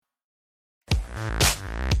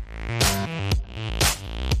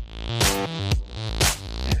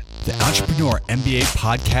Entrepreneur MBA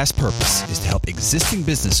podcast purpose is to help existing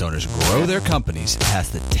business owners grow their companies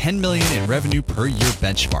past the $10 million in revenue per year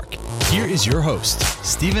benchmark. Here is your host,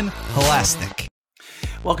 Stephen Halasnik.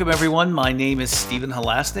 Welcome, everyone. My name is Stephen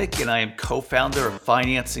Halasnik, and I am co-founder of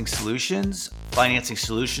Financing Solutions. Financing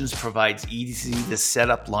Solutions provides easy to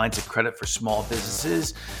set up lines of credit for small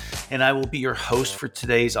businesses, and I will be your host for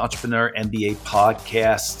today's Entrepreneur MBA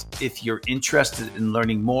podcast. If you're interested in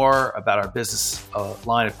learning more about our business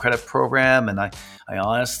line of credit program, and I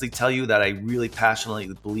honestly tell you that I really passionately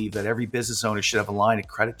believe that every business owner should have a line of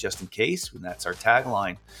credit just in case, and that's our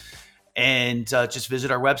tagline. And just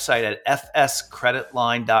visit our website at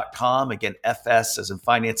fscreditline.com. Again, FS as in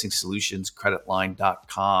Financing Solutions,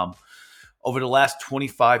 creditline.com. Over the last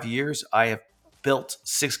 25 years, I have built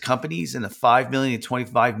 6 companies in the $5 million to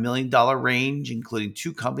 $25 million range, including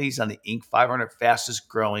 2 companies on the Inc. 500 fastest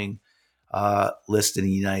growing list in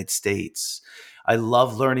the United States. I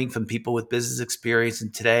love learning from people with business experience.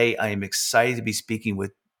 And today I am excited to be speaking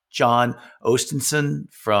with Jon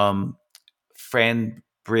Ostenson from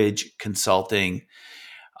FranBridge Consulting.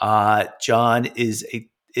 Jon is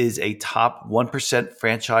a top 1%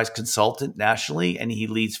 franchise consultant nationally, and he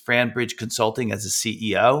leads FranBridge Consulting as a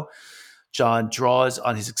CEO. Jon draws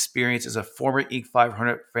on his experience as a former Inc.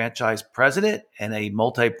 500 franchise president and a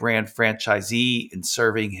multi-brand franchisee in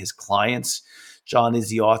serving his clients. Jon is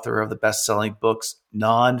the author of the best-selling books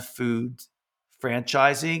Non-Food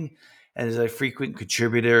Franchising and is a frequent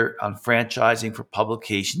contributor on franchising for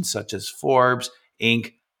publications such as Forbes,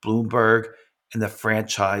 Inc., Bloomberg, and the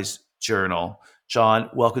Franchise Journal. Jon,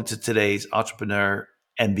 welcome to today's Entrepreneur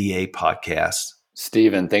MBA podcast.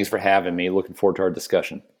 Stephen, thanks for having me. Looking forward to our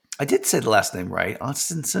discussion. I did say the last name right.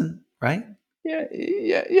 Ostenson, right? Yeah,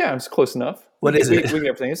 it's close enough. What is it? We get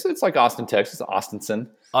everything. It's like Austin, Texas, Ostenson.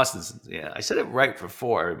 Ostenson, yeah. I said it right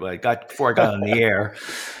before I got on the air.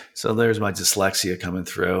 So there's my dyslexia coming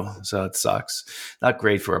through. So it sucks. Not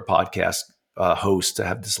great for a podcast host to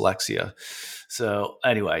have dyslexia. So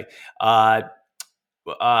anyway,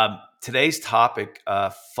 today's topic,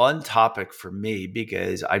 fun topic for me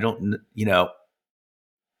because I don't,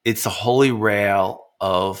 it's the holy grail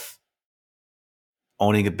of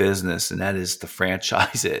owning a business, and that is to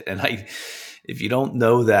franchise it. And if you don't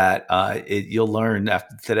know that, you'll learn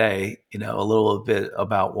after today, a little bit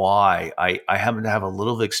about why. I happen to have a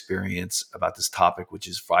little experience about this topic, which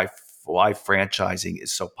is why franchising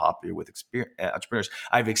is so popular with entrepreneurs.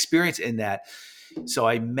 I have experience in that. So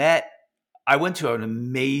I went to an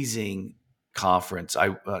amazing conference.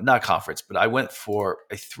 I went for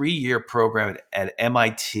a 3-year program at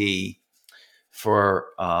MIT for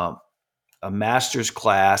a master's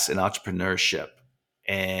class in entrepreneurship.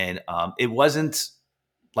 And it wasn't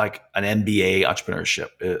like an MBA entrepreneurship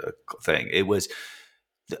thing. It was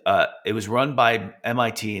run by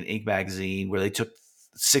MIT and Inc. magazine, where they took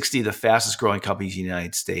 60 of the fastest growing companies in the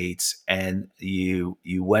United States, and you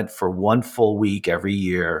went for 1 full week every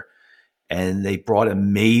year, and they brought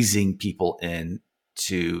amazing people in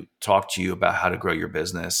to talk to you about how to grow your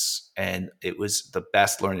business. And it was the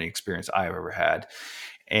best learning experience I've ever had.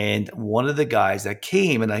 And one of the guys that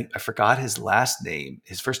came, and I forgot his last name.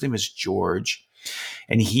 His first name is George,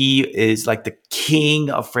 and he is like the king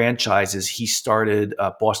of franchises. He started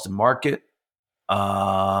Boston Market.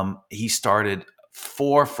 He started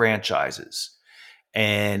 4 franchises,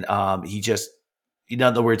 and he just, in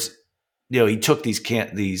other words, he took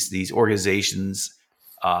these organizations,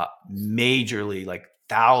 majorly, like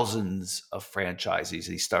thousands of franchisees,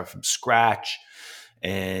 and he started from scratch.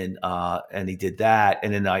 And he did that.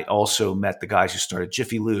 And then I also met the guys who started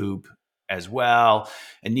Jiffy Lube as well.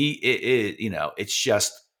 And it's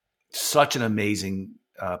just such an amazing,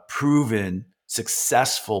 proven,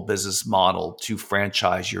 successful business model to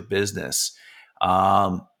franchise your business.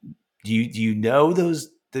 Do you know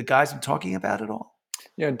the guys I'm talking about at all?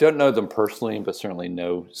 Yeah, don't know them personally, but certainly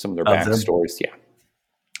know some of their backstories. Yeah.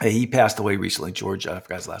 He passed away recently, George. I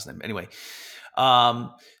forgot his last name. Anyway,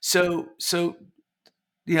 so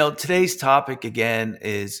today's topic again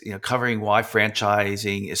is, covering why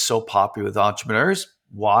franchising is so popular with entrepreneurs.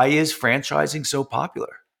 Why is franchising so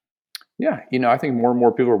popular? Yeah, I think more and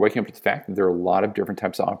more people are waking up to the fact that there are a lot of different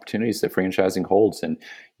types of opportunities that franchising holds. And,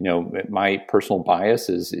 my personal bias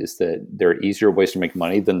is that there are easier ways to make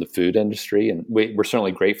money than the food industry. And we're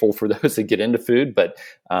certainly grateful for those that get into food. But,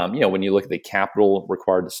 when you look at the capital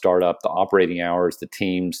required to start up, the operating hours, the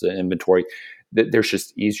teams, the inventory, there's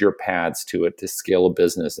just easier paths to it to scale a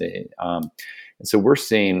business. And so we're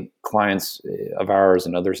seeing clients of ours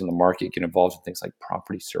and others in the market get involved in things like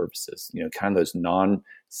property services, kind of those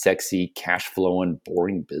sexy, cash flowing,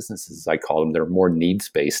 boring businesses, as I call them. They're more needs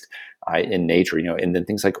based in nature, and then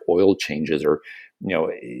things like oil changes or,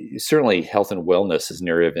 certainly health and wellness is an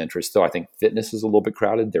area of interest. Though I think fitness is a little bit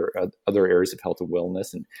crowded. There are other areas of health and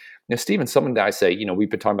wellness. And, Stephen, something that I say, we've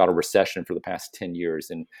been talking about a recession for the past 10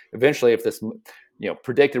 years. And eventually, if this,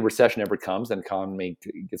 predicted recession ever comes and the economy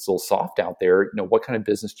gets a little soft out there, what kind of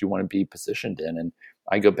business do you want to be positioned in? And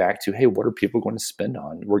I go back to, hey, what are people going to spend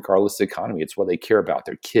on regardless of the economy? It's what they care about: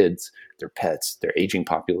 their kids, their pets, their aging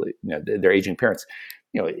population, their aging parents,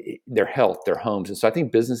 their health, their homes. And so I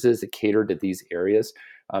think businesses that cater to these areas,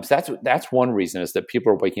 so that's one reason, is that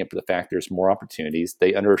people are waking up to the fact there's more opportunities.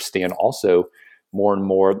 They understand also more and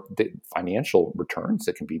more the financial returns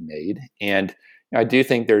that can be made. And I do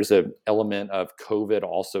think there's an element of COVID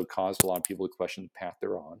also caused a lot of people to question the path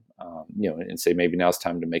they're on, and say maybe now it's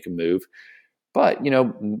time to make a move. But,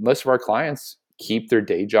 most of our clients keep their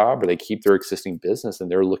day job or they keep their existing business, and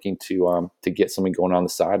they're looking to get something going on the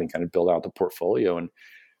side and kind of build out the portfolio. And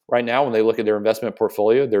right now, when they look at their investment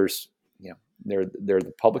portfolio, there's, there are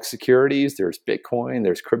the public securities, there's Bitcoin,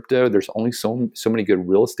 there's crypto, there's only so many good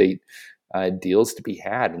real estate deals to be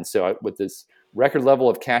had. And so with this record level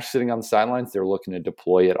of cash sitting on the sidelines, they're looking to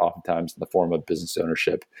deploy it oftentimes in the form of business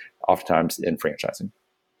ownership, oftentimes in franchising.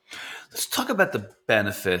 Let's talk about the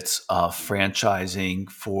benefits of franchising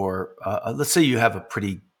for, let's say you have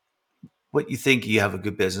what you think you have a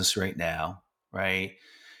good business right now, right?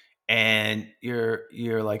 And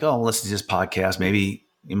you're like, oh, listen to this podcast. Maybe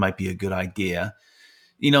it might be a good idea.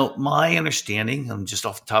 My understanding, I'm just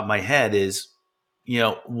off the top of my head, is,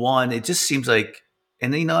 one, it just seems like,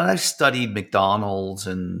 and I've studied McDonald's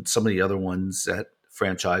and some of the other ones that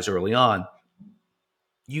franchise early on.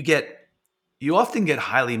 You often get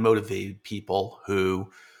highly motivated people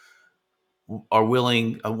who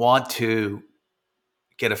want to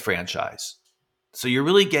get a franchise. So you're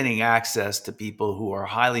really getting access to people who are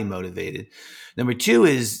highly motivated. Number two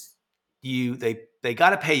is they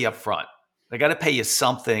got to pay you up front. They got to pay you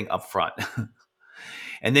something up front.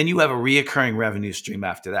 And then you have a reoccurring revenue stream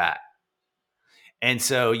after that. And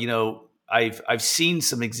so, I've seen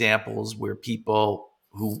some examples where people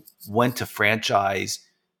who went to franchise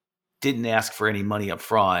didn't ask for any money up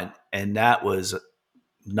front, and that was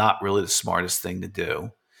not really the smartest thing to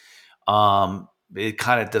do. It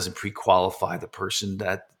kind of doesn't pre-qualify the person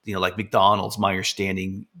that, like McDonald's, my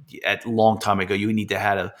understanding at a long time ago, you need to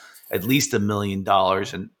have at least $1 million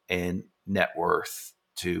in net worth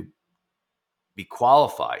to be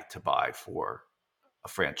qualified to buy for a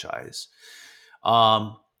franchise.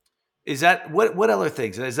 Is that what other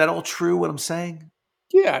things? Is that all true, what I'm saying?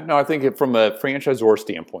 Yeah, no, I think from a franchisor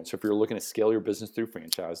standpoint, so if you're looking to scale your business through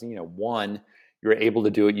franchising, one, you're able to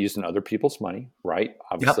do it using other people's money, right?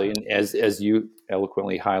 Obviously, yep. And as you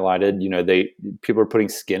eloquently highlighted, people are putting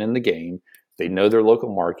skin in the game. They know their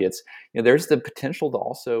local markets. There's the potential to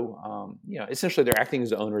also, essentially they're acting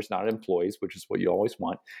as owners, not employees, which is what you always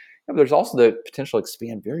want. But there's also the potential to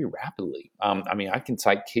expand very rapidly. I can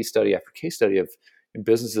cite case study after case study of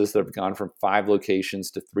businesses that have gone from 5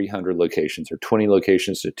 locations to 300 locations or 20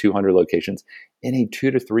 locations to 200 locations in a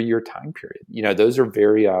 2 to 3 year time period. Those are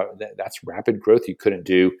very, that's rapid growth you couldn't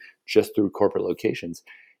do just through corporate locations.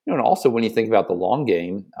 And also when you think about the long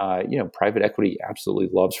game, private equity absolutely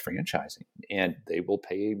loves franchising, and they will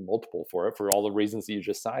pay multiple for it for all the reasons that you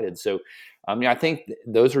just cited. So, I think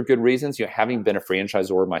those are good reasons. Having been a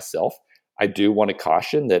franchisor myself, I do want to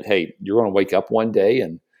caution that, hey, you're going to wake up one day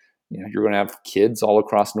and you're going to have kids all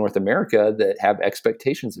across North America that have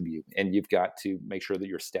expectations of you, and you've got to make sure that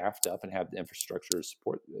you're staffed up and have the infrastructure to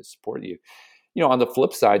support you. On the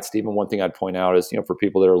flip side, Stephen, one thing I'd point out is, for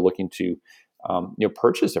people that are looking to,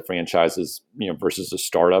 purchase a franchises, versus a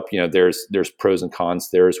startup, there's pros and cons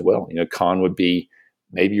there as well. Con would be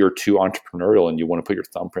maybe you're too entrepreneurial and you want to put your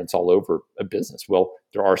thumbprints all over a business. Well,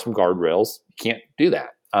 there are some guardrails. You can't do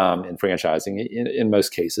that in franchising in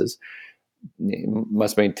most cases. You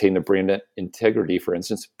must maintain the brand integrity, for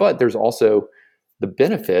instance. But there's also the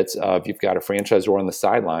benefits of you've got a franchisor on the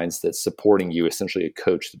sidelines that's supporting you, essentially a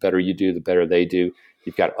coach. The better you do, the better they do.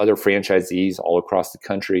 You've got other franchisees all across the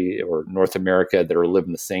country or North America that are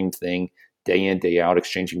living the same thing day in, day out,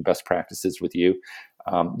 exchanging best practices with you.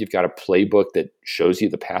 You've got a playbook that shows you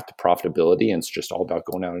the path to profitability, and it's just all about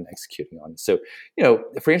going out and executing on it. So,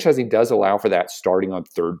 franchising does allow for that starting on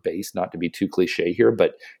third base, not to be too cliche here,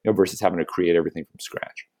 but, versus having to create everything from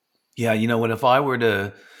scratch. Yeah. If I were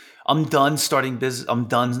to, I'm done starting business. I'm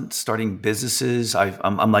done starting businesses.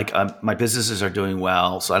 My businesses are doing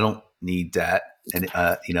well, so I don't need that. And,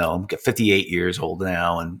 I'm 58 years old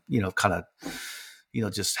now and, kind of,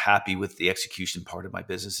 just happy with the execution part of my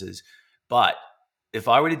businesses. But if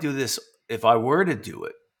I were to do this, if I were to do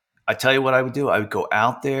it, I tell you what I would do. I would go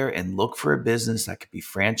out there and look for a business that could be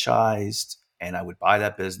franchised, and I would buy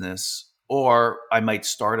that business. Or I might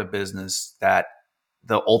start a business that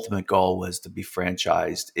the ultimate goal was to be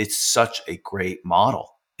franchised. It's such a great model.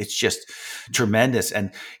 It's just tremendous.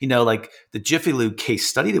 And, like the Jiffy Lube case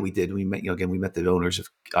study that we did, we met, again, we met the owners of,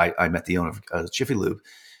 I met the owner of Jiffy Lube.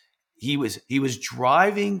 He was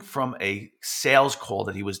driving from a sales call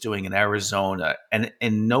that he was doing in Arizona, and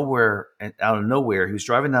out of nowhere, he was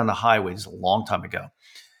driving down the highway. This is a long time ago.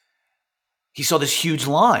 He saw this huge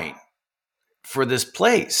line for this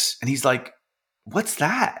place, and he's like, "What's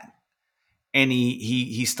that?" And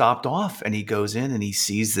he stopped off, and he goes in, and he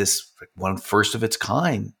sees this one first of its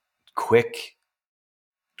kind, quick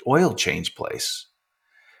oil change place,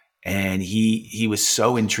 and he was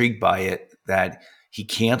so intrigued by it that he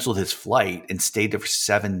canceled his flight and stayed there for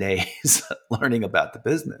 7 days learning about the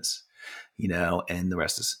business, and the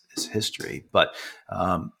rest is history. But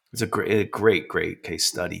it's a great case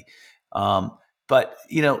study. But,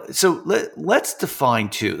 so let's define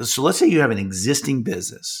too. So let's say you have an existing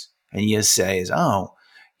business and you say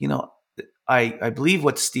I believe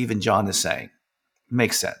what Steve and Jon is saying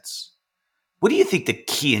makes sense. What do you think the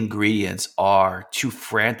key ingredients are to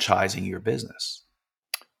franchising your business?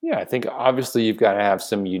 Yeah, I think obviously you've got to have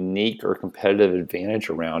some unique or competitive advantage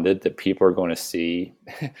around it that people are going to see,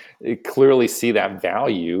 clearly see that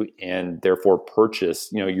value, and therefore purchase,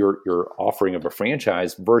 your offering of a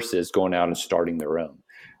franchise versus going out and starting their own.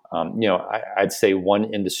 I'd say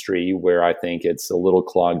one industry where I think it's a little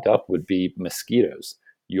clogged up would be mosquitoes.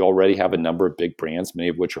 You already have a number of big brands, many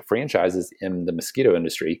of which are franchises in the mosquito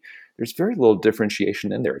industry. There's very little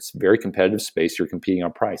differentiation in there. It's a very competitive space. You're competing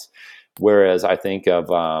on price. Whereas I think of,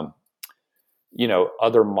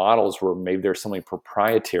 other models where maybe there's something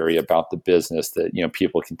proprietary about the business that,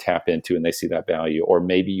 people can tap into and they see that value. Or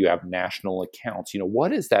maybe you have national accounts.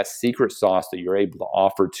 What is that secret sauce that you're able to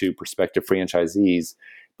offer to prospective franchisees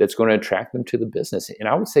that's going to attract them to the business? And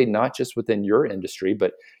I would say not just within your industry,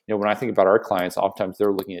 but, when I think about our clients, oftentimes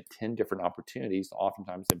they're looking at 10 different opportunities,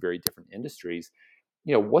 oftentimes in very different industries.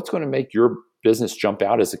 What's going to make your business jump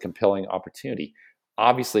out as a compelling opportunity?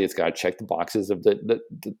 Obviously, it's got to check the boxes of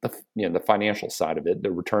the financial side of it.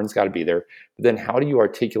 The return's got to be there. But then, how do you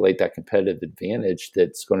articulate that competitive advantage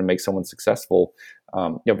that's going to make someone successful,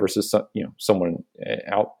 versus someone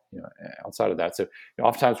outside of that? So,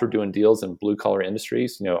 oftentimes we're doing deals in blue collar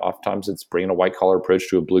industries. Oftentimes it's bringing a white collar approach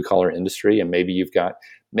to a blue collar industry, and maybe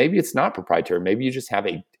it's not proprietary. Maybe you just have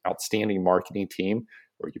a outstanding marketing team,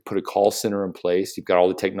 or you put a call center in place. You've got all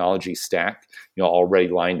the technology stacked, already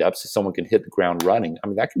lined up so someone can hit the ground running. I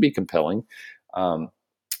mean, that could be compelling. One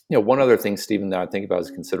other thing, Stephen, that I think about as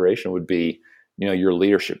a consideration would be, your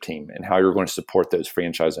leadership team and how you're going to support those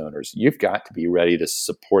franchise owners. You've got to be ready to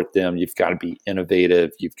support them. You've got to be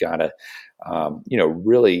innovative. You've got to,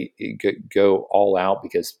 really go all out,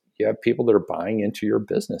 because you have people that are buying into your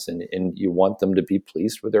business, and you want them to be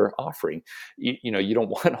pleased with their offering. You don't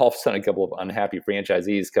want all of a sudden a couple of unhappy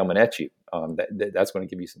franchisees coming at you. That's going to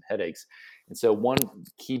give you some headaches. And so one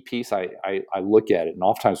key piece I look at it, and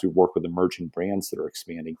oftentimes we work with emerging brands that are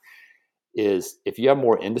expanding, is if you have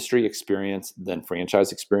more industry experience than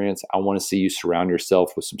franchise experience, I want to see you surround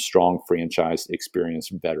yourself with some strong franchise experience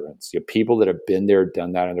veterans. People that have been there,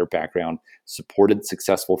 done that in their background, supported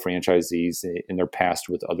successful franchisees in their past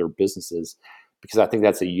with other businesses, because I think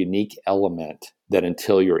that's a unique element that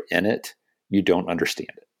until you're in it, you don't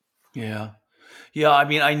understand it. Yeah. Yeah. I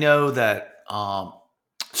mean, I know that.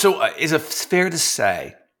 So is it fair to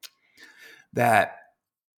say that,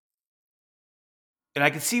 and I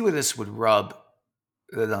can see where this would rub,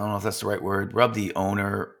 I don't know if that's the right word, rub the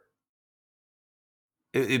owner.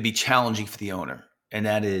 It'd be challenging for the owner. And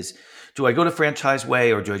that is, do I go to franchise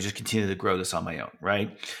way, or do I just continue to grow this on my own,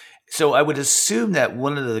 right? So I would assume that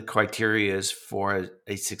one of the criteria for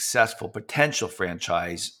a successful potential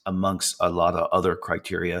franchise, amongst a lot of other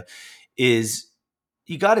criteria, is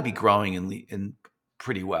you got to be growing in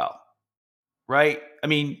pretty well, right? I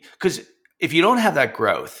mean, because if you don't have that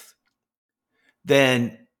growth,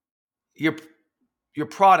 then your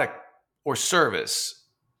product or service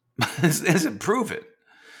isn't proven,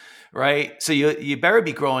 right? So you better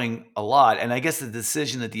be growing a lot. And I guess the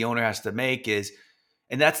decision that the owner has to make is,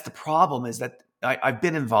 and that's the problem, is that I've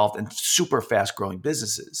been involved in super fast growing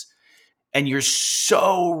businesses, and you're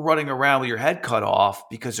so running around with your head cut off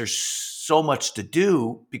because there's so much to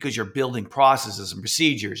do, because you're building processes and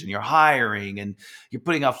procedures, and you're hiring, and you're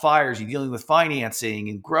putting out fires, you're dealing with financing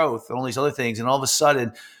and growth and all these other things. And all of a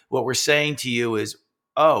sudden what we're saying to you is,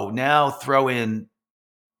 oh, now throw in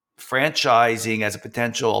franchising as a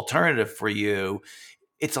potential alternative for you,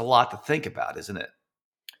 it's a lot to think about, isn't it?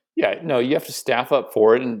 Yeah, no, you have to staff up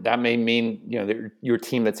for it, and that may mean your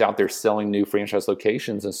team that's out there selling new franchise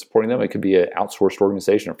locations and supporting them. It could be an outsourced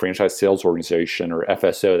organization, a franchise sales organization, or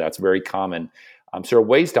FSO. That's very common. So there are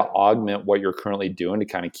ways to augment what you're currently doing to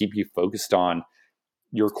kind of keep you focused on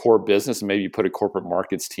your core business, and maybe you put a corporate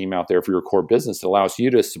markets team out there for your core business that allows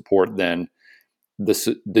you to support then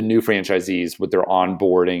the new franchisees with their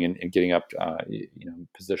onboarding and getting up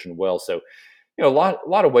positioned well. So a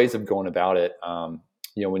lot of ways of going about it.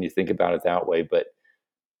 When you think about it that way, but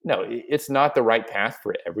no, it's not the right path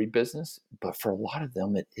for every business, but for a lot of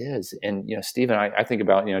them it is. And Stephen, I think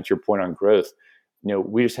about to your point on growth.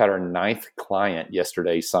 We just had our 9th client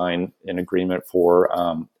yesterday sign an agreement for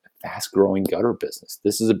fast growing gutter business.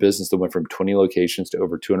 This is a business that went from 20 locations to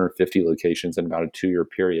over 250 locations in about a 2-year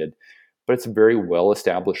period. But it's a very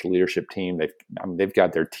well-established leadership team. They've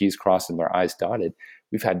got their T's crossed and their I's dotted.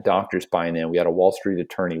 We've had doctors buying in. We had a Wall Street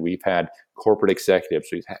attorney. We've had corporate executives.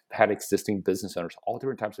 We've had existing business owners, all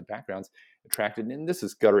different types of backgrounds attracted. And this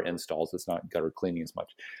is gutter installs. It's not gutter cleaning as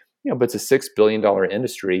much. But it's a $6 billion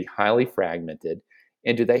industry, highly fragmented.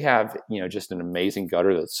 And do they have, just an amazing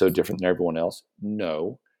gutter that's so different than everyone else?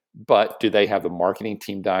 No. But do they have a marketing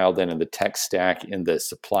team dialed in, and the tech stack, and the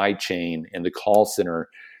supply chain, and the call center,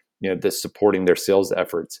 that's supporting their sales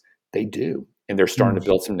efforts? They do. And they're starting to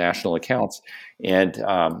build some national accounts. And,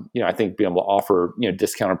 I think being able to offer,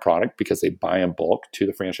 discounted product because they buy in bulk to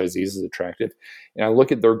the franchisees is attractive. And I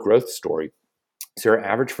look at their growth story. So their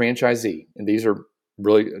average franchisee, and these are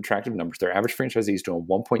really attractive numbers, their average franchisee is doing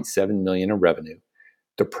 $1.7 million in revenue.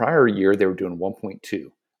 The prior year, they were doing 1.2.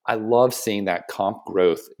 I love seeing that comp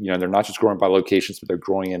growth. They're not just growing by locations, but they're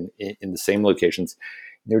growing in the same locations.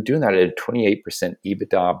 They're doing that at a 28%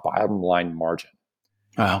 EBITDA bottom line margin.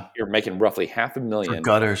 Wow. You're making roughly $500,000 for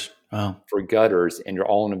gutters. Wow. For gutters, and your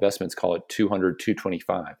all-in investments, call it 200,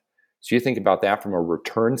 225. So you think about that from a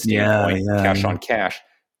return standpoint, cash on cash.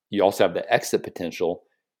 You also have the exit potential,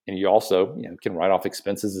 and you also can write off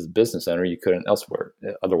expenses as a business owner you couldn't elsewhere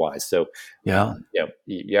otherwise. So you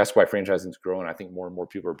ask why franchising is growing. I think more and more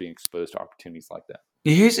people are being exposed to opportunities like that.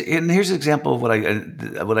 Here's an example of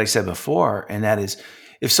what I said before, and that is,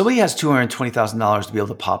 if somebody has $220,000 to be able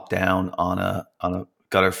to pop down on a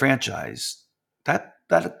gutter franchise,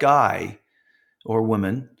 that guy or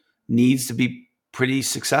woman needs to be pretty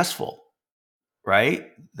successful, right?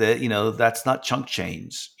 That's not chunk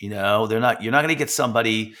change. You're not going to get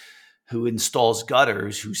somebody who installs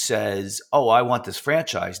gutters who says, "Oh, I want this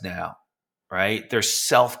franchise now," right? They're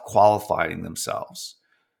self-qualifying themselves.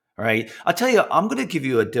 All right. I'll tell you, I'm going to give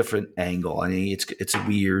you a different angle. I mean, it's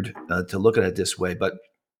weird to look at it this way, but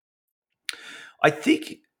I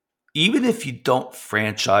think even if you don't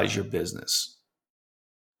franchise your business,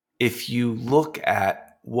 if you look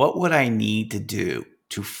at what would I need to do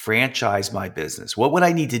to franchise my business, what would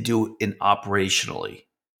I need to do operationally?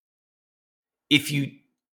 If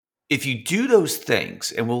you do those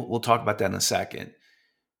things, and we'll talk about that in a second,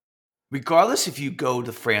 regardless if you go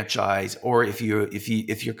to franchise or if your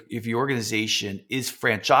organization is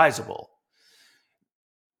franchisable,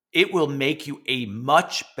 it will make you a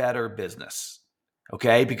much better business.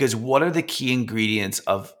 Okay, because what are the key ingredients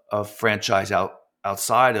of franchise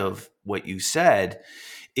outside of what you said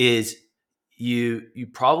is you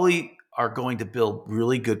probably are going to build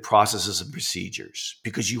really good processes and procedures,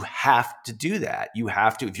 because you have to do that. You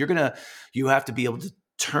have to, you have to be able to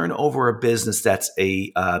turn over a business that's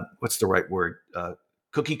a what's the right word?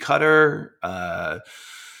 Cookie cutter.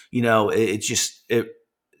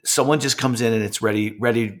 Someone just comes in and it's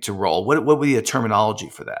ready to roll. What would be the terminology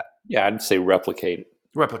for that? Yeah, I'd say replicate.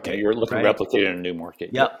 Replicate. You're looking to replicate in a new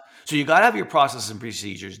market. Yep. So you got to have your processes and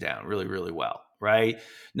procedures down really, really well, right?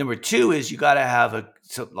 Number 2 is you got to have a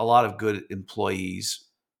lot of good employees,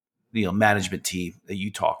 management team that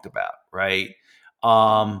you talked about, right?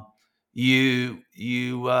 You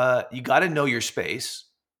got to know your space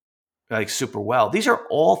like super well. These are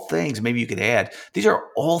all things, maybe you could add, these are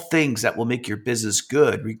all things that will make your business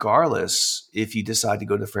good, regardless if you decide to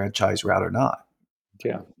go the franchise route or not.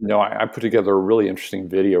 Yeah. No, I put together a really interesting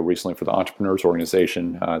video recently for the Entrepreneurs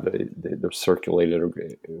Organization that circulated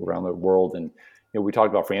around the world. And we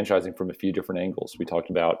talked about franchising from a few different angles. We talked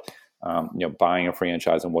about buying a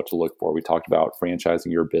franchise and what to look for. We talked about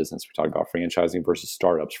franchising your business. We talked about franchising versus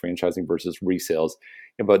startups, franchising versus resales.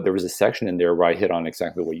 But there was a section in there where I hit on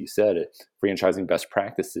exactly what you said, franchising best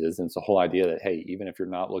practices. And it's the whole idea that, hey, even if you're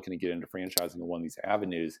not looking to get into franchising in one of these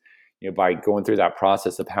avenues, by going through that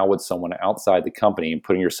process of how would someone outside the company and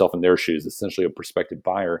putting yourself in their shoes, essentially a prospective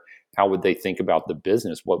buyer, how would they think about the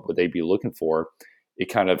business? What would they be looking for? it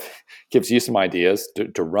kind of gives you some ideas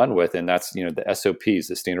to run with. And that's, the SOPs,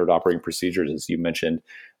 the standard operating procedures, as you mentioned,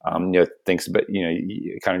 things about,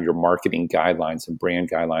 kind of your marketing guidelines and brand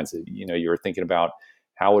guidelines that, you're thinking about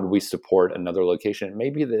how would we support another location?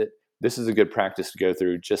 Maybe this is a good practice to go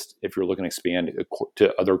through just if you're looking to expand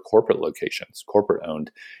to other corporate locations, corporate owned,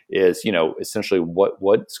 is, essentially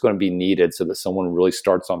what's going to be needed so that someone really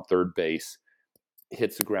starts on third base,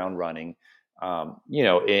 hits the ground running.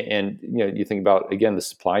 You think about, again, the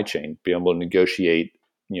supply chain, being able to negotiate,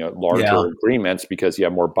 larger agreements because you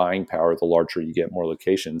have more buying power. The larger you get, more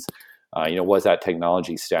locations. What's that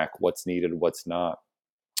technology stack? What's needed? What's not?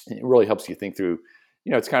 And it really helps you think through.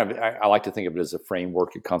 It's kind of, I like to think of it as a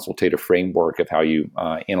framework, a consultative framework of how you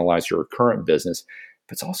analyze your current business.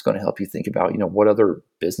 But it's also going to help you think about, what other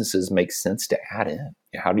businesses make sense to add in.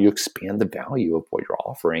 How do you expand the value of what you're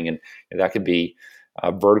offering? And that could be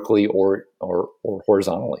vertically or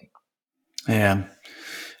horizontally. Yeah.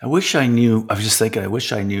 I wish I knew. I was just thinking, I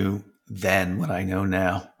wish I knew then what I know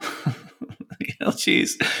now.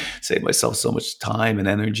 Geez, save myself so much time and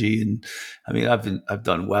energy. And I mean, I've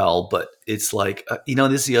done well, but it's like,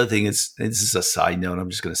 this is the other thing. This is a side note. I'm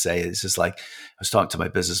just going to say it. It's just like, I was talking to my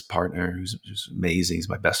business partner, who's amazing. He's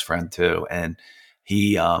my best friend too. And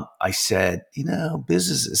I said,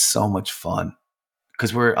 business is so much fun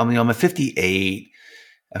because I'm a 58.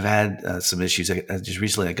 I've had some issues. I just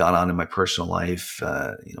recently got on in my personal life.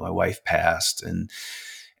 My wife passed,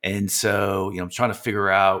 and so I'm trying to figure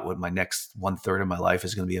out what my next 1/3 of my life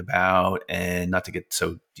is going to be about, and not to get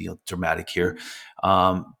so dramatic here,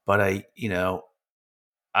 but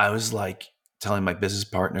I was like telling my business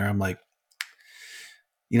partner, I'm like,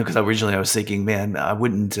 because originally I was thinking, man, I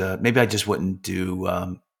wouldn't. Maybe I just wouldn't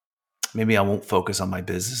do. Maybe I won't focus on my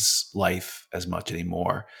business life as much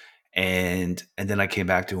anymore. And then I came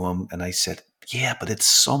back to him and I said, yeah, but it's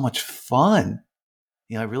so much fun.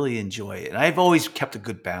 I really enjoy it. And I've always kept a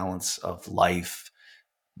good balance of life,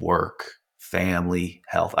 work, family,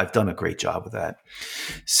 health. I've done a great job with that.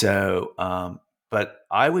 So, but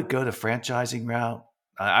I would go the franchising route.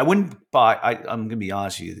 I wouldn't buy, I'm going to be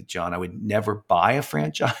honest with you, John, I would never buy a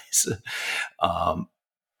franchise,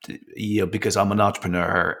 because I'm an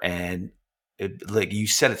entrepreneur, and like you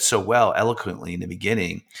said it so well, eloquently in the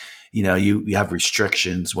beginning, you have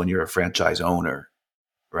restrictions when you're a franchise owner,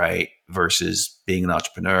 right? Versus being an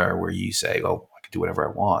entrepreneur where you say, oh, I can do whatever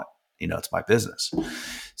I want. It's my business.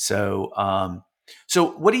 So,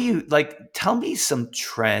 what do you like? Tell me some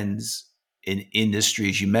trends in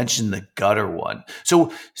industries. You mentioned the gutter one.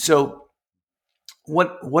 So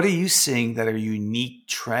what are you seeing that are unique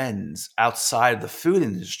trends outside of the food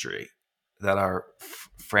industry that are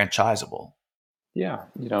franchisable? Yeah,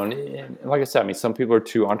 and like I said, I mean, some people are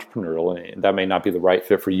too entrepreneurial, and that may not be the right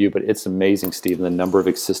fit for you. But it's amazing, Stephen, the number of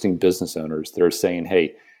existing business owners that are saying,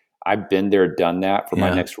 "Hey, I've been there, done that. For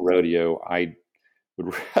my next rodeo, I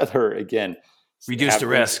would rather again reduce the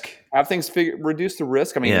risk, have things reduce the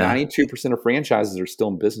risk." I mean, 92% of franchises are still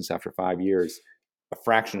in business after 5 years. A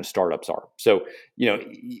fraction of startups are. So,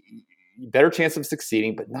 better chance of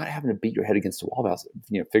succeeding, but not having to beat your head against the wall about,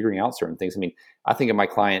 figuring out certain things. I mean, I think of my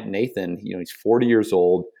client, Nathan, he's 40 years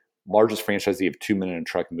old, largest franchisee of 2-minute and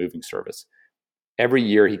truck moving service. Every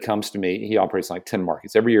year he comes to me, he operates in like 10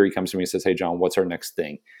 markets. Every year he comes to me and says, hey, John, what's our next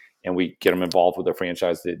thing? And we get him involved with a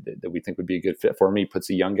franchise that we think would be a good fit for him. He puts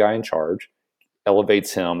a young guy in charge,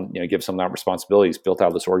 elevates him, gives him that responsibility. He's built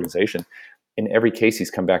out this organization. In every case,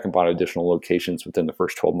 he's come back and bought additional locations within the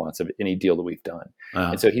first 12 months of any deal that we've done.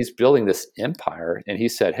 And so he's building this empire. And he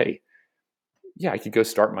said, hey, yeah, I could go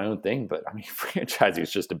start my own thing, but I mean, franchising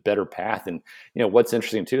is just a better path. And, what's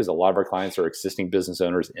interesting too, is a lot of our clients are existing business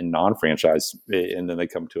owners in non-franchise, and then they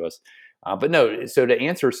come to us. But no, so to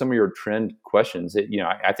answer some of your trend questions,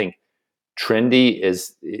 I think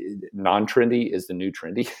non-trendy is the new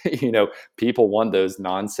trendy. People want those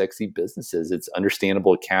non-sexy businesses. It's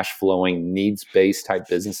understandable, cash flowing, needs-based type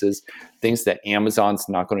businesses, things that Amazon's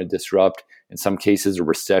not going to disrupt. In some cases, a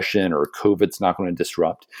recession or COVID's not going to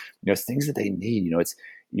disrupt. It's things that they need. It's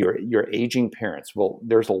your aging parents. Well,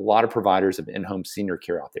 there's a lot of providers of in-home senior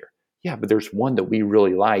care out there. Yeah, but there's one that we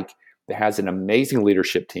really like that has an amazing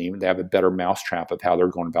leadership team. They have a better mousetrap of how they're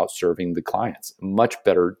going about serving the clients, a much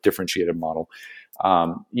better differentiated model.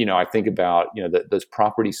 I think about, those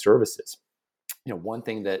property services. One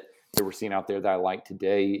thing that we're seeing out there that I like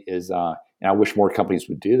today is, and I wish more companies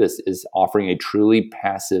would do this, is offering a truly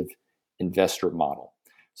passive investor model.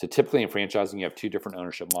 So typically in franchising, you have two different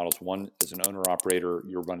ownership models. One is an owner operator,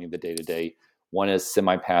 you're running the day-to-day. One is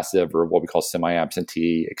semi-passive, or what we call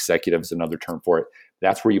semi-absentee. Executive is another term for it.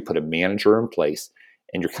 That's where you put a manager in place,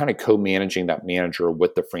 and you're kind of co-managing that manager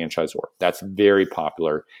with the franchisor. That's very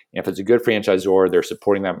popular. And if it's a good franchisor, they're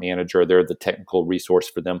supporting that manager, they're the technical resource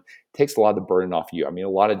for them. It takes a lot of the burden off you. I mean, a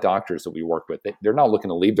lot of doctors that we work with, they're not looking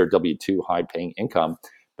to leave their W-2 high-paying income,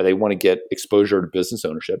 but they want to get exposure to business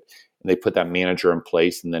ownership, and they put that manager in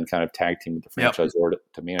place and then kind of tag team with the franchisor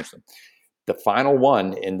to manage them. The final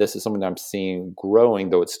one, and this is something that I'm seeing growing,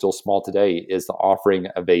 though it's still small today, is the offering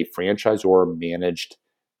of a franchisor managed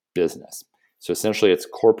business. So essentially it's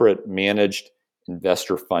corporate managed,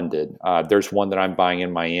 investor funded. There's one that I'm buying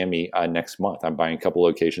in Miami next month. I'm buying a couple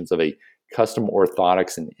locations of a custom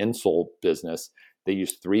orthotics and insole business. They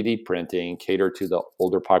use 3D printing, cater to the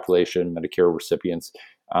older population, Medicare recipients.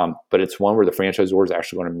 But it's one where the franchisor is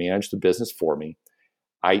actually going to manage the business for me.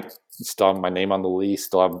 I still have my name on the lease,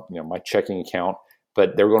 still have my checking account,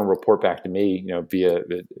 but they're going to report back to me via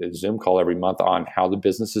a Zoom call every month on how the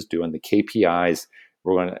business is doing, the KPIs.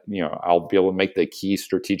 We're going to I'll be able to make the key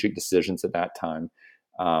strategic decisions at that time.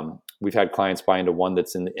 We've had clients buy into one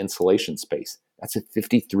that's in the insulation space. That's a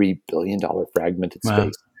 $53 billion fragmented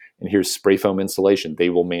space. And here's spray foam insulation. They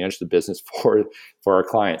will manage the business for our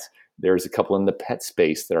clients. There's a couple in the pet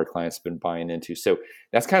space that our clients have been buying into. So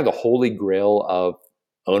that's kind of the holy grail of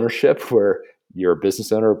ownership, where you're a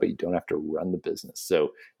business owner, but you don't have to run the business.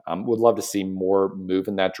 So would love to see more move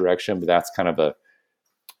in that direction, but that's kind of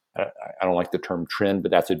I don't like the term trend,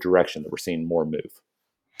 but that's a direction that we're seeing more move.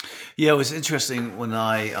 Yeah, it was interesting when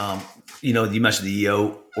I, you mentioned the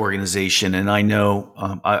EO organization, and I know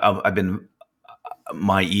I've been,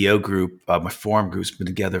 my EO group, my forum group's been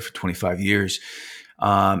together for 25 years.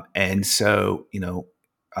 And so,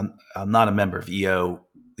 I'm not a member of EO,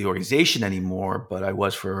 the organization, anymore, but I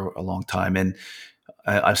was for a long time, and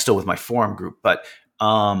I'm still with my forum group. But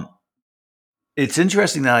it's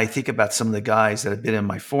interesting that I think about some of the guys that have been in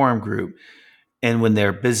my forum group, and when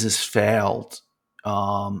their business failed,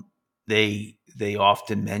 they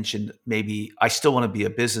often mentioned, maybe I still want to be a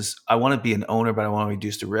business. I want to be an owner, but I want to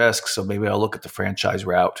reduce the risk. So maybe I'll look at the franchise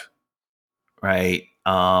route, right?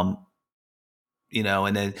 And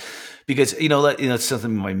then because it's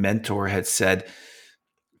something my mentor had said.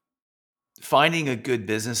 Finding a good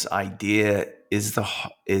business idea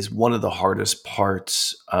is one of the hardest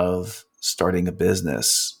parts of starting a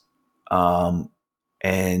business,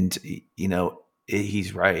 and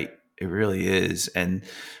he's right. It really is. And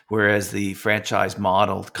whereas the franchise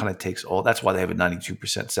model kind of takes all, that's why they have a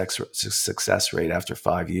 92% success rate after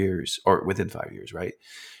 5 years, or within 5 years, right?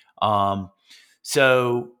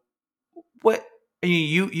 So what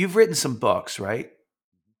you've written some books, right?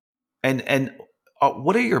 And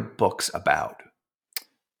what are your books about?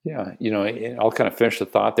 Yeah, I'll kind of finish the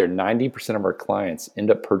thought there. 90% of our clients end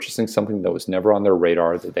up purchasing something that was never on their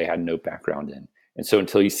radar, that they had no background in. And so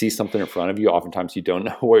until you see something in front of you, oftentimes you don't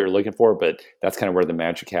know what you're looking for, but that's kind of where the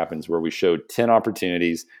magic happens, where we showed 10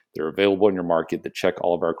 opportunities. They're available in your market that check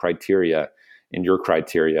all of our criteria and your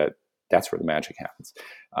criteria. That's where the magic happens.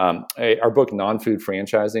 Our book, Non-Food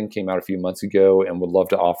Franchising, came out a few months ago, and would love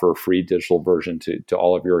to offer a free digital version to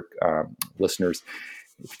all of your listeners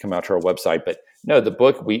if you come out to our website. But no, the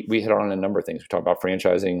book, we hit on a number of things. We talk about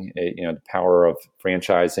franchising, the power of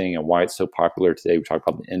franchising and why it's so popular today. We talk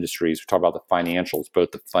about the industries. We talk about the financials,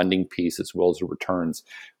 both the funding piece as well as the returns.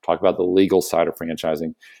 We talk about the legal side of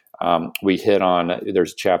franchising. We hit on,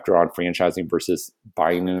 there's a chapter on franchising versus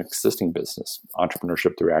buying an existing business,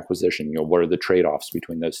 entrepreneurship through acquisition. What are the trade-offs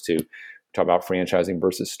between those two? We talk about franchising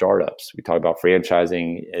versus startups. We talk about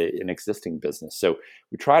franchising an existing business. So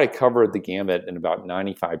we try to cover the gamut in about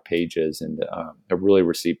 95 pages, and have really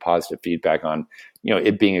received positive feedback on,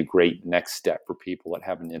 it being a great next step for people that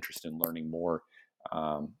have an interest in learning more.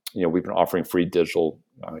 We've been offering free digital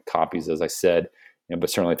copies, as I said, but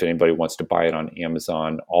certainly if anybody wants to buy it on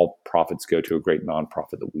Amazon, all profits go to a great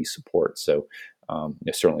nonprofit that we support. So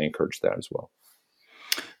certainly encourage that as well.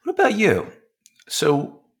 What about you?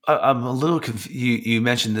 So I'm a little confused. You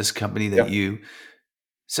mentioned this company that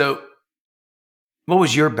so what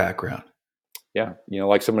was your background? Yeah.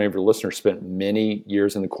 Like so many of your listeners, spent many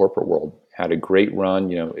years in the corporate world, had a great run,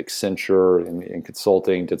 Accenture in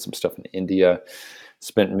consulting, did some stuff in India,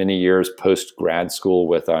 spent many years post grad school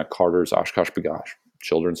with Carter's Oshkosh B'gosh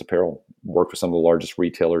children's apparel, worked with some of the largest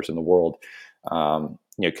retailers in the world.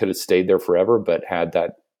 Could have stayed there forever, but had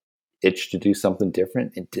that itch to do something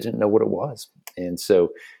different and didn't know what it was. And so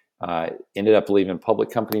ended up leaving public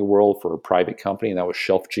company world for a private company, and that was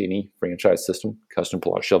Shelf Genie franchise system, custom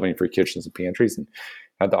pull-out shelving for kitchens and pantries, and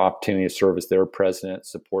had the opportunity to serve as their president,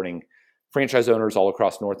 supporting franchise owners all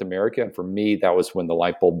across North America. And for me, that was when the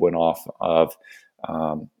light bulb went off of,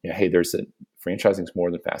 hey, franchising is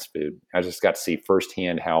more than fast food. I just got to see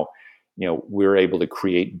firsthand how we're able to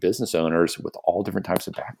create business owners with all different types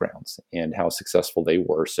of backgrounds and how successful they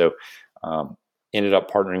were. So ended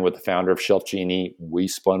up partnering with the founder of Shelf Genie. We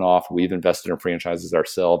spun off. We've invested in franchises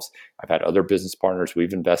ourselves. I've had other business partners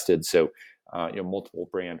we've invested. So multiple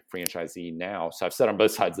brand franchisee now. So I've sat on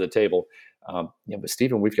both sides of the table. But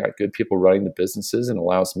Stephen, we've got good people running the businesses, and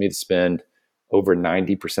allows me to spend over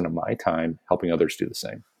 90% of my time helping others do the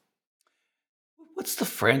same. What's the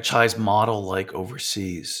franchise model like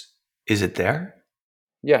overseas? Is it there?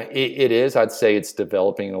 Yeah, it is. I'd say it's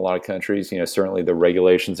developing in a lot of countries. Certainly the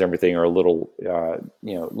regulations, everything are a little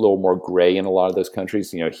more gray in a lot of those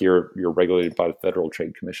countries. Here you're regulated by the Federal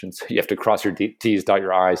Trade Commission, so you have to cross your T's, dot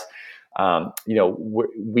your I's.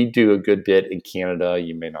 We do a good bit in Canada.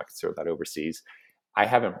 You may not consider that overseas. I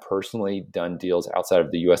haven't personally done deals outside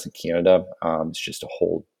of the U.S. and Canada. It's just a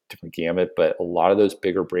whole different gamut. But a lot of those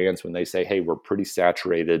bigger brands, when they say, "Hey, we're pretty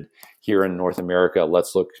saturated here in North America,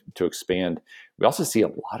 let's look to expand," we also see a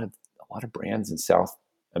lot of brands in South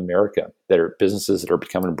America that are businesses that are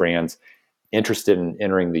becoming brands interested in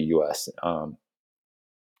entering the U.S.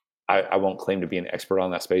 I won't claim to be an expert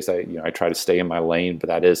on that space. I try to stay in my lane, but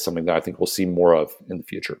that is something that I think we'll see more of in the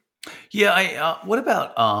future. Yeah. What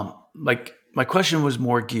about my question was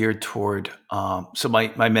more geared toward so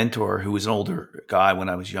my mentor, who was an older guy when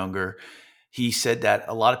I was younger, he said that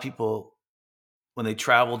a lot of people, when they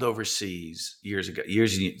traveled overseas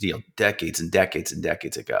decades and decades and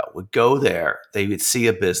decades ago, would go there, they would see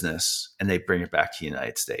a business and they'd bring it back to the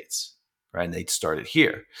United States, right? And they'd start it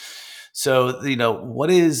here. So, what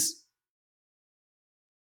is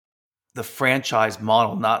the franchise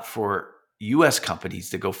model? Not for U.S. companies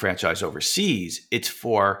to go franchise overseas. It's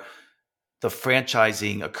for the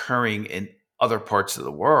franchising occurring in other parts of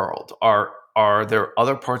the world. Are there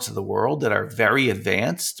other parts of the world that are very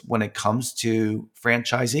advanced when it comes to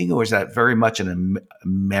franchising, or is that very much an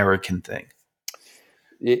American thing?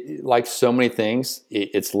 Like so many things,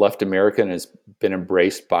 it's left America and has been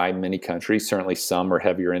embraced by many countries. Certainly some are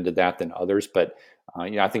heavier into that than others. But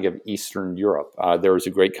I think of Eastern Europe. There was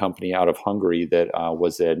a great company out of Hungary that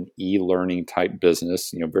was an e-learning type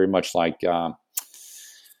business, very much like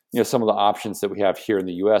some of the options that we have here in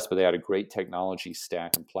the U.S., but they had a great technology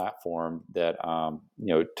stack and platform that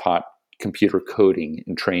taught computer coding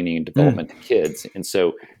and training and development to kids. And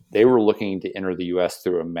so they were looking to enter the U.S.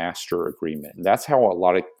 through a master agreement. And that's how a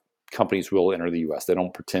lot of companies will enter the U.S. They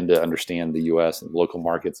don't pretend to understand the U.S. and local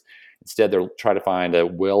markets. Instead, they'll try to find a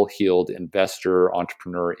well-heeled investor,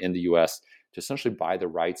 entrepreneur in the U.S. to essentially buy the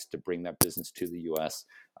rights to bring that business to the U.S.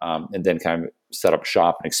 And then kind of set up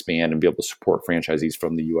shop and expand and be able to support franchisees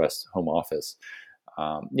from the U.S. home office.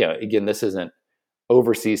 Again, this isn't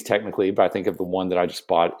overseas technically, but I think of the one that I just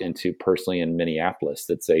bought into personally in Minneapolis.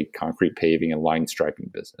 That's a concrete paving and line striping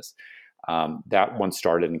business. That one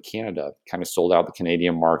started in Canada, kind of sold out the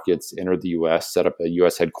Canadian markets, entered the U.S., set up a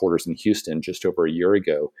U.S. headquarters in Houston just over a year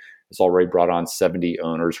ago. It's already brought on 70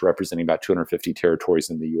 owners representing about 250 territories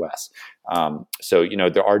in the U.S. So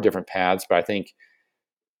there are different paths, but I think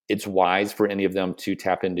it's wise for any of them to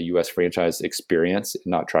tap into U.S. franchise experience and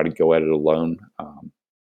not try to go at it alone.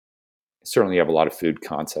 Certainly have a lot of food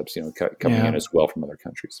concepts, coming in as well from other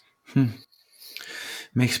countries.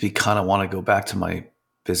 Makes me kind of want to go back to my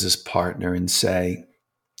business partner and say,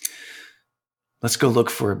 let's go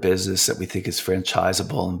look for a business that we think is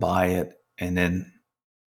franchisable and buy it, and then,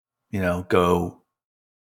 go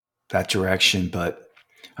that direction. But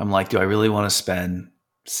I'm like, do I really want to spend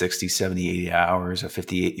 60, 70, 80 hours at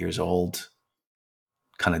 58 years old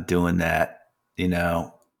kind of doing that? I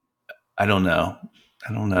don't know.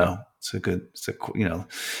 Yeah.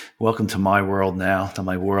 Welcome to my world now.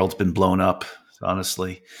 My world's been blown up,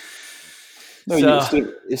 honestly. No,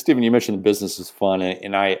 Stephen, you mentioned the business is fun,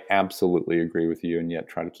 and I absolutely agree with you. And yet,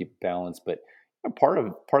 try to keep balance. But part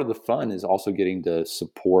of the fun is also getting to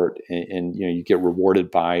support, and you get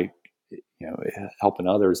rewarded by helping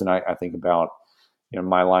others. And I think about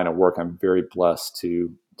my line of work. I'm very blessed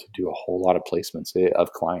to do a whole lot of placements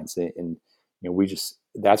of clients, and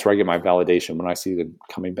that's where I get my validation when I see them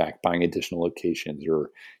coming back, buying additional locations or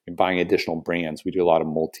buying additional brands. We do a lot of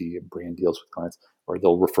multi-brand deals with clients, or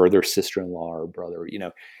they'll refer their sister-in-law or brother.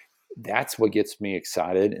 That's what gets me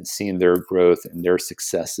excited, and seeing their growth and their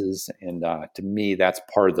successes. And to me, that's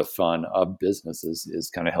part of the fun of business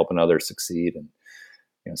is kind of helping others succeed. And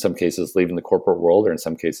in some cases, leaving the corporate world, or in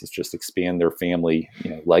some cases, just expand their family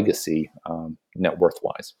legacy net worth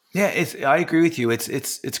wise. Yeah, I agree with you.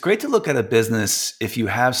 It's great to look at a business if you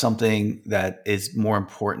have something that is more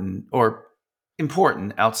important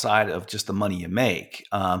outside of just the money you make.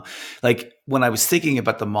 Like when I was thinking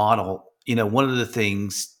about the model, one of the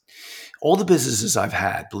things all the businesses I've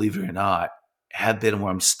had, believe it or not, have been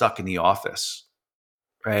where I'm stuck in the office,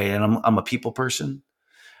 right? And I'm a people person.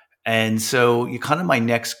 And so you kind of my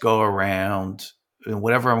next go around,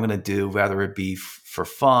 whatever I'm going to do, whether it be for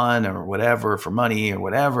fun or whatever, for money or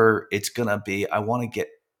whatever, it's going to be, I want to get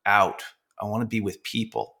out. I want to be with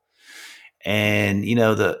people. And,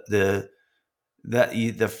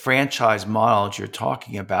 the franchise model that you're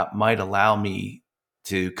talking about might allow me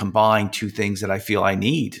to combine two things that I feel I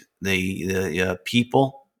need: the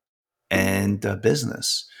people and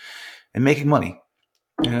business and making money.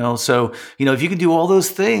 So if you can do all those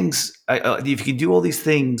things, if you can do all these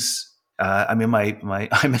things, I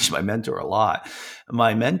mentioned my mentor a lot.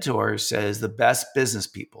 My mentor says the best business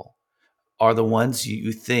people are the ones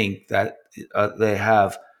you think that they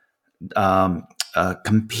have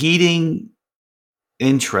competing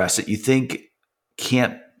interests that you think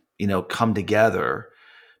can't come together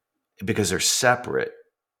because they're separate,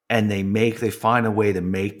 and they find a way to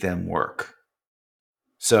make them work.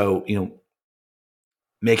 So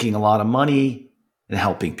making a lot of money and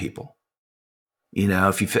helping people,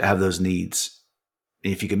 if you have those needs,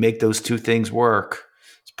 if you can make those two things work,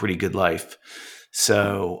 it's a pretty good life.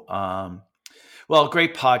 So well,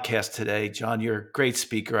 great podcast today, Jon. You're a great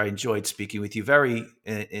speaker. I enjoyed speaking with you. Very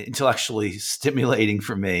intellectually stimulating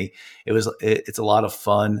for me. It's a lot of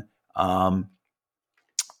fun. I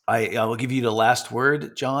will give you the last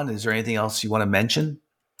word, Jon. Is there anything else you want to mention?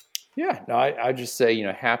 Yeah, no, I just say,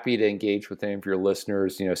 happy to engage with any of your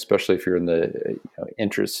listeners, especially if you're in the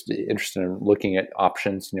interested in looking at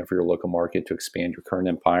options, for your local market to expand your current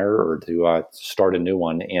empire or to start a new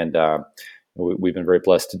one. And we've been very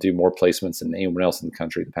blessed to do more placements than anyone else in the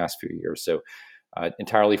country the past few years. So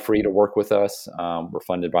entirely free to work with us. We're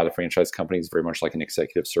funded by the franchise companies, very much like an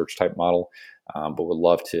executive search type model, but would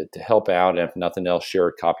love to help out. And if nothing else, share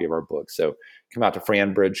a copy of our book. So come out to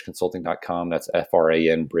FranBridgeConsulting.com. That's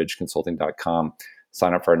FRAN bridgeconsulting.com.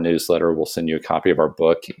 Sign up for our newsletter. We'll send you a copy of our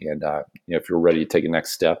book. And if you're ready to take a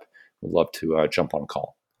next step, we'd love to jump on a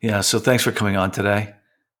call. Yeah. So thanks for coming on today.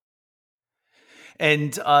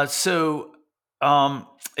 And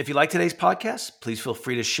if you like today's podcast, please feel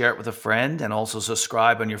free to share it with a friend and also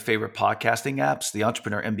subscribe on your favorite podcasting apps. The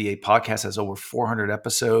Entrepreneur MBA podcast has over 400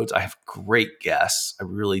 episodes. I have great guests. I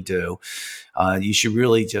really do. You should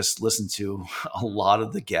really just listen to a lot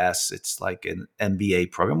of the guests. It's like an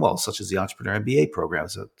MBA program, such as the Entrepreneur MBA program.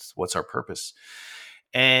 So what's our purpose?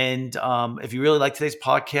 And if you really like today's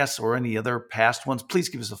podcast or any other past ones, please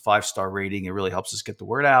give us a 5-star rating. It really helps us get the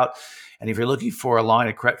word out. And if you're looking for a line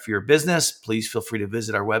of credit for your business, please feel free to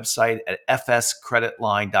visit our website at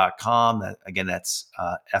fscreditline.com. Again, that's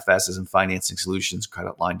FS as in Financing Solutions,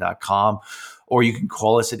 creditline.com. Or you can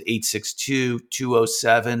call us at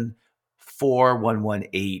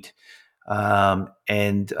 862-207-4118.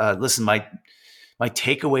 Listen, my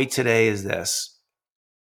takeaway today is this.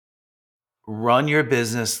 Run your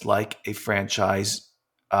business like a franchise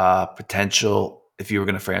potential. If you were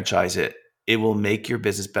going to franchise it, it will make your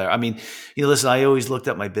business better. I mean, listen, I always looked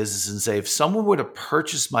at my business and say, if someone were to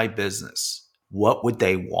purchase my business, what would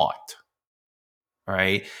they want? All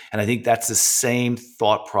right. And I think that's the same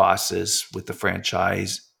thought process with the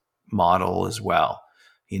franchise model as well.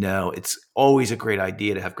 It's always a great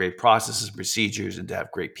idea to have great processes, procedures, and to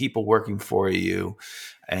have great people working for you.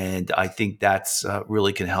 And I think that's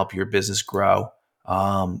really can help your business grow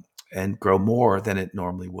and grow more than it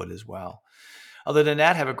normally would as well. Other than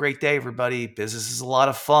that, have a great day, everybody. Business is a lot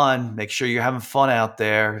of fun. Make sure you're having fun out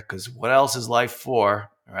there, because what else is life for?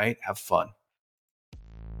 All right? Have fun.